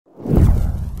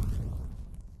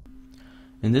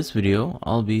In this video,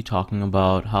 I'll be talking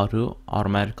about how to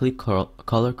automatically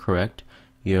color correct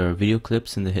your video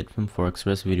clips in the Hitfilm for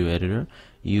Express video editor.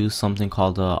 Use something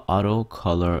called the auto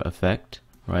color effect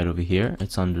right over here.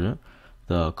 It's under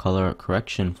the color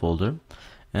correction folder.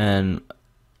 And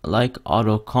like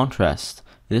auto contrast,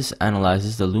 this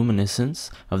analyzes the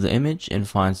luminescence of the image and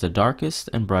finds the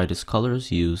darkest and brightest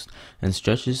colors used and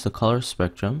stretches the color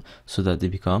spectrum so that they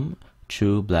become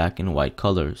true black and white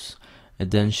colors. It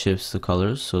then shifts the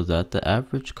colors so that the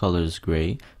average color is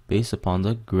gray based upon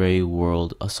the gray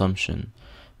world assumption.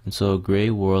 And so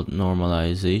gray world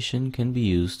normalization can be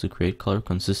used to create color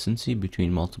consistency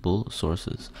between multiple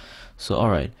sources. So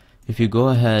alright, if you go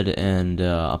ahead and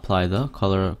apply the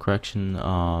color correction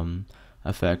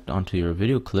effect onto your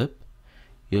video clip,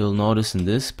 you'll notice in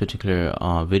this particular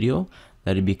video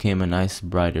that it became a nice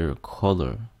brighter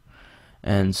color.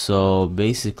 And so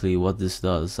basically what this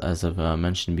does, as I've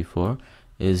mentioned before,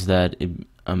 is that it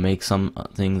makes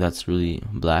something that's really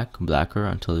blacker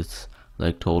until it's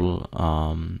like totally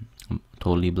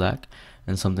black,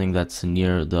 and something that's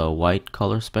near the white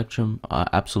color spectrum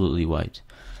absolutely white,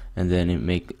 and then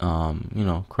it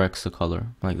corrects the color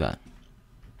like that.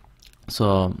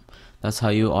 So that's how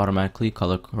you automatically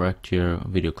color correct your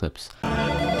video clips.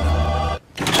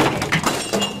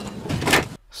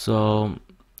 So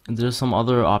there's some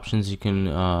other options you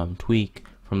can tweak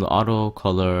from the auto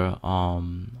color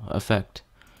effect.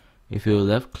 If you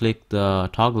left click the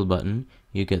toggle button,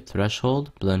 you get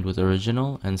threshold, blend with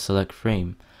original, and select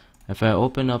frame. If I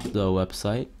open up the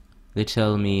website, they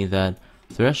tell me that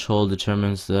threshold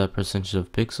determines the percentage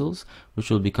of pixels which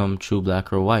will become true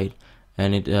black or white,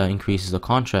 and it increases the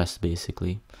contrast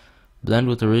basically. Blend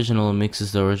with original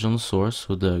mixes the original source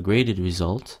with the graded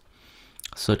result,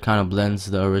 so it kind of blends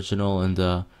the original and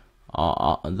the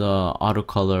auto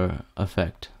color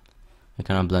effect. It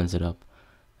kind of blends it up.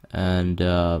 And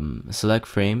select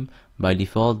frame, by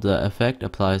default the effect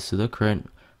applies to the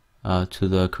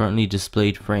currently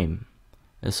displayed frame,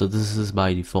 and so this is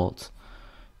by default.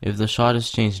 If the shot is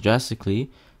changed drastically,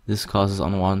 this causes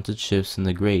unwanted shifts in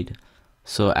the grade.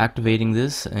 So activating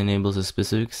this enables a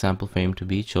specific sample frame to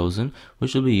be chosen,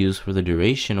 which will be used for the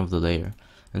duration of the layer.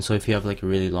 And so if you have like a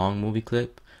really long movie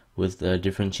clip with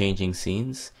different changing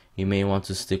scenes, you may want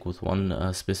to stick with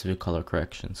one specific color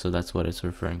correction. So that's what it's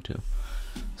referring to.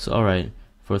 So alright,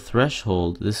 for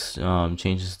threshold, this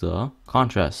changes the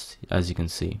contrast, as you can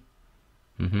see.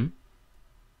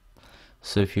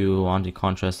 So if you want it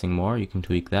contrasting more, you can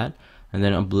tweak that. And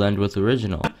then a blend with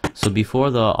original. So before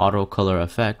the auto color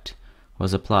effect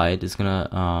was applied, it's gonna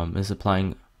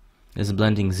is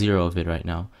blending 0 of it right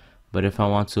now. But if I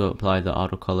want to apply the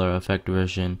auto color effect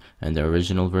version and the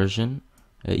original version,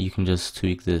 you can just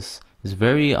tweak this. It's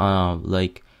very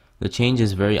the change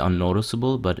is very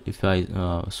unnoticeable, but if I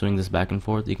swing this back and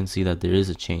forth, you can see that there is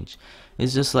a change.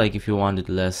 It's just like if you want it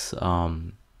less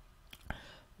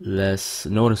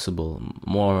noticeable,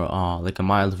 more like a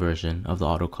mild version of the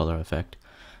auto color effect.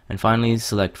 And finally,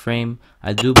 select frame.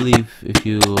 I do believe if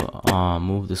you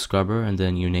move the scrubber and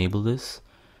then you enable this,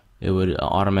 it would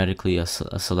automatically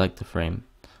select the frame.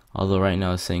 Although right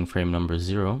now it's saying frame number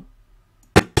 0.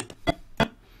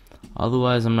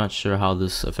 Otherwise, I'm not sure how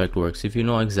this effect works. If you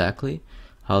know exactly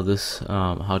how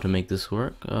to make this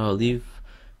work, leave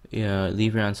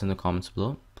your answer in the comments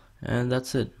below. And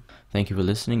that's it. Thank you for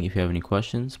listening. If you have any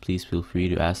questions, please feel free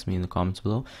to ask me in the comments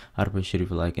below. I'd appreciate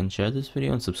if you like and share this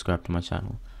video and subscribe to my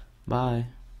channel. Bye.